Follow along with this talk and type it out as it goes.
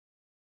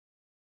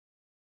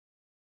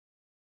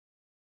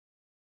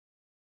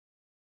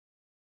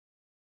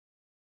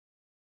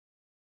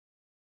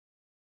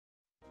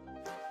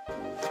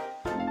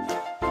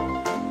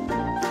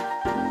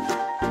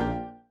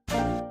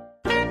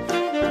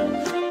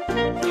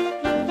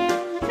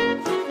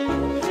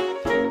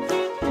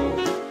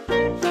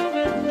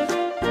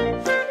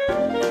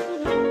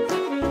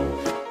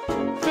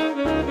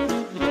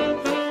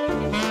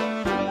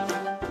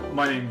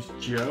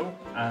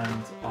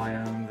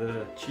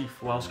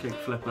Chief Welsh Cake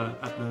Flipper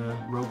at the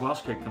Rogue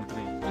Welsh Cake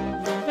Company.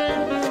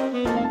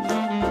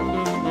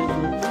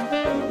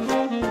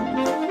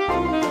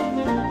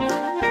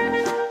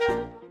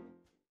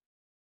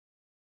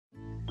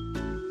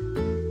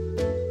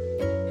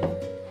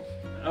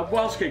 A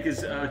Welsh cake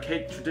is a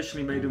cake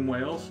traditionally made in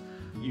Wales,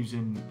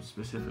 using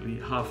specifically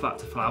half fat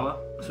to flour.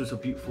 So it's a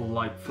beautiful,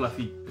 light,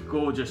 fluffy,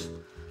 gorgeous,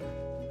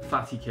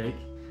 fatty cake.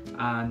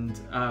 And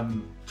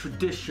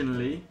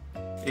traditionally,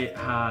 it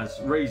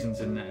has raisins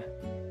in there.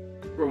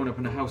 Growing up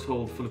in a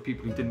household full of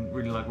people who didn't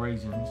really like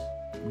raisins,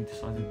 we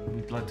decided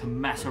we'd like to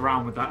mess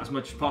around with that as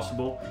much as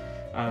possible.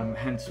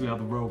 Hence, we are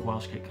the Rogue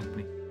Welsh Cake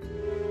Company.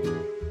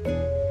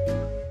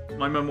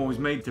 My mum always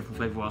made different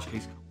flavour Welsh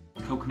cakes.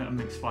 Coconut and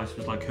mixed spice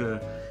was like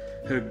her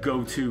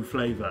go-to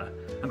flavour.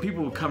 And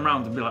people would come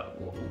around and be like,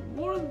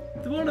 what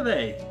are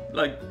they?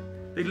 Like,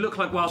 they look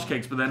like Welsh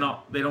cakes, but they're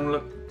not. They don't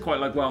look quite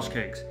like Welsh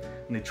cakes.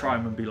 And they try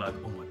them and be like,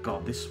 oh my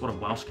God, this is what a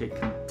Welsh cake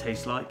can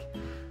taste like.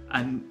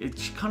 And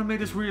it kind of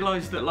made us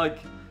realise that, like,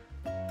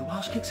 the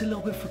Welsh cake's a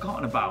little bit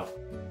forgotten about.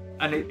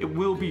 And it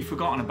will be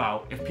forgotten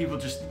about if people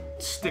just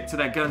stick to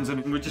their guns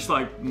and we're just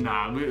like,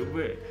 nah, we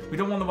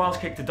don't want the Welsh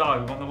cake to die,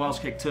 we want the Welsh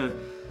cake to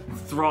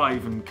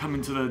thrive and come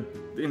into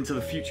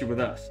the future with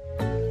us.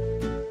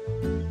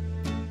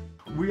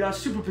 We are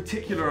super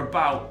particular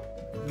about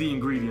the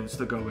ingredients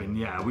that go in,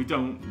 yeah. We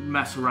don't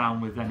mess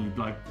around with any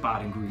like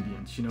bad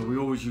ingredients, you know. We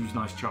always use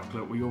nice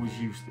chocolate, we always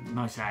use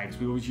nice eggs,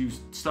 we always use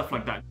stuff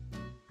like that.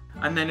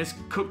 And then it's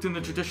cooked in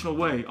the traditional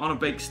way, on a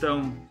bake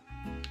stone,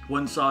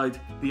 one side,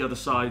 the other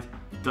side,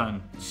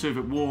 done. Serve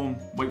it warm,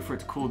 wait for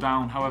it to cool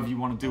down, however you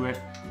want to do it.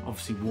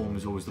 Obviously warm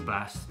is always the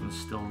best, and it's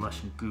still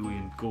lush and gooey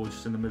and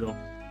gorgeous in the middle.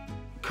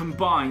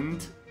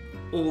 Combined,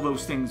 all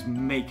those things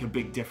make a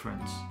big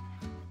difference.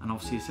 And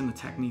obviously it's in the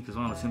technique as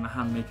well, it's in the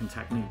hand-making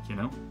technique, you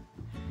know?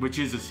 Which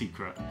is a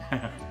secret.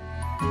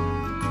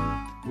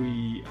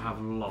 We have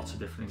lots of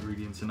different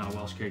ingredients in our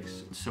Welsh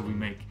cakes. So we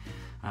make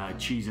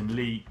cheese and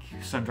leek,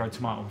 sun-dried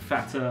tomato and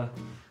feta.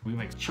 We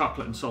make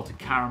chocolate and salted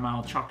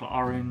caramel, chocolate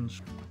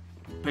orange.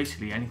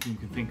 Basically anything you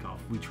can think of,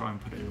 we try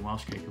and put it in a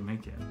Welsh cake and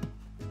make it.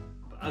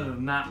 But other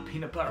than that,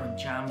 peanut butter and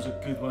jam's a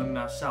good one,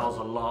 that sells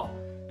a lot.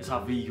 It's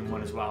our vegan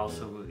one as well,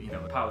 so you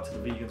know, power to the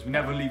vegans. We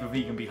never leave a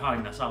vegan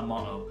behind, that's our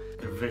motto.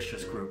 They're a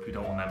vicious group, we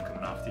don't want them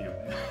coming after you.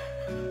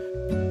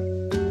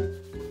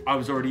 I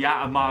was already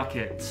at a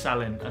market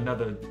selling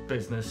another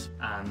business,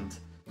 and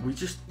we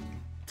just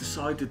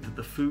decided that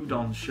the food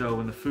on show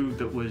and the food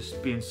that was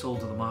being sold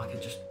to the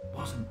market just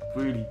wasn't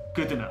really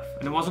good enough,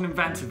 and it wasn't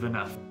inventive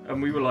enough.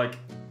 And we were like,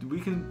 we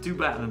can do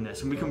better than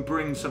this, and we can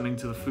bring something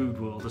to the food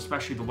world,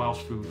 especially the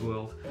Welsh food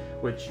world,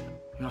 which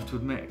you have to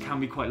admit, it can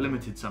be quite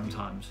limited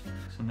sometimes.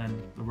 And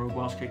then the Rogue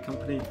Welsh Cake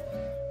Company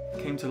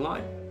came to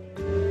light.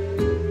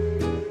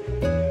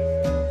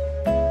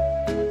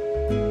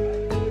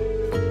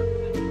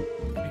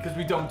 Because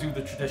we don't do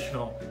the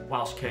traditional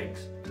Welsh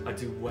cakes, I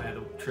do wear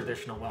the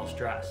traditional Welsh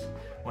dress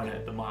when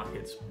at the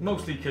markets.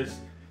 Mostly because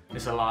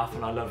it's a laugh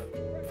and I love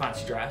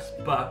fancy dress,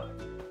 but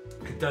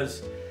it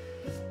does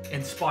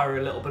inspire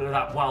a little bit of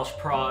that Welsh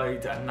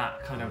pride and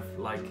that kind of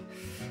like,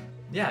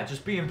 yeah,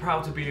 just being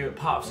proud to be a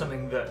part of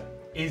something that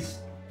is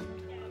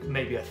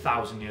maybe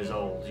 1,000 years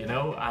old, you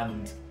know,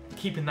 and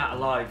keeping that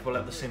alive while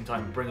at the same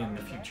time bringing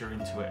the future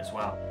into it as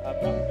well.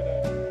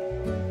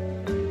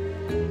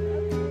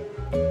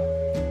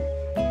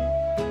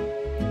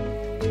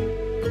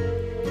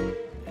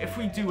 If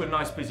we do a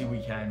nice busy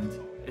weekend,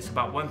 it's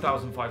about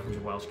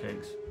 1,500 Welsh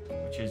cakes,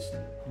 which is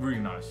really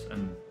nice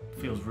and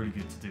feels really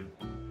good to do.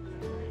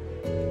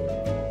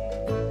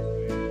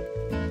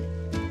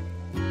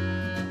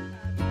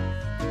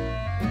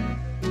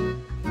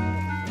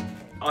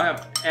 I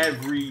have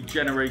every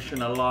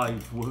generation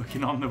alive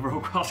working on the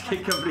Rogue Welsh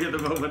Cake Company at the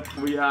moment.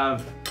 We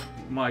have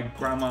my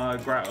grandma,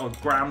 or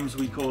grams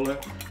we call her,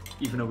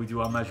 even though we do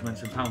our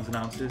measurements in pounds and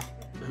ounces,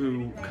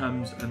 who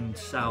comes and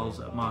sells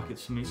at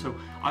markets for me. So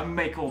I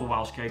make all the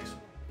Welsh cakes.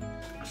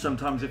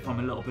 Sometimes if I'm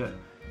a little bit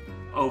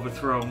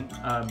overthrown,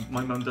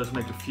 my mum does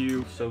make a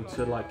few. So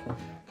to like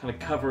kind of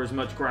cover as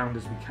much ground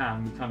as we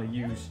can, we kind of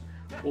use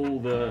all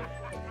the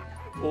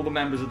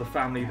members of the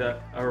family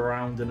that are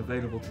around and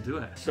available to do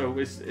it. So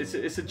it's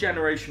a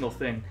generational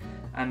thing.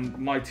 And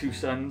my two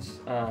sons,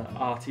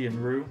 Artie and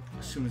Rue,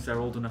 as soon as they're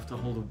old enough to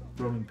hold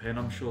a rolling pin,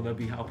 I'm sure they'll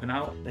be helping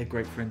out. They're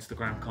great for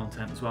Instagram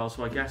content as well,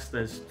 so I guess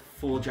there's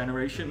 4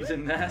 generations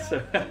in there.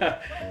 So,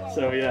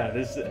 so yeah,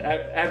 there's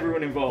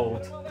everyone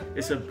involved.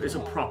 It's a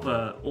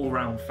proper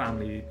all-round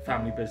family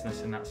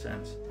business in that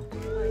sense.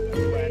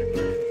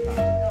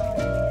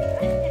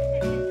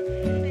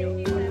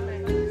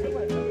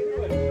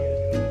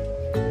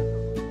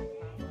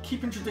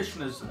 Keeping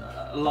traditions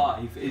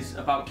alive is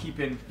about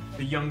keeping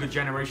the younger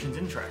generations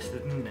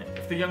interested, isn't it?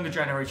 If the younger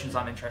generations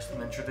aren't interested,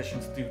 then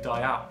traditions do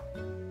die out.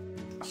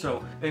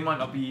 So they might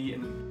not be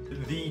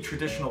in the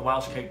traditional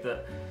Welsh cake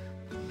that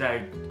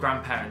their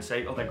grandparents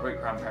ate or their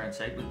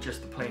great-grandparents ate with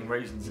just the plain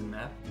raisins in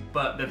there,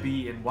 but they'll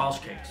be in Welsh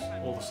cakes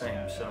all the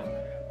same. So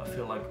I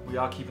feel like we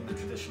are keeping the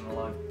tradition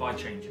alive by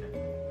changing it.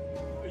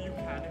 You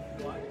can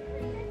if you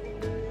like.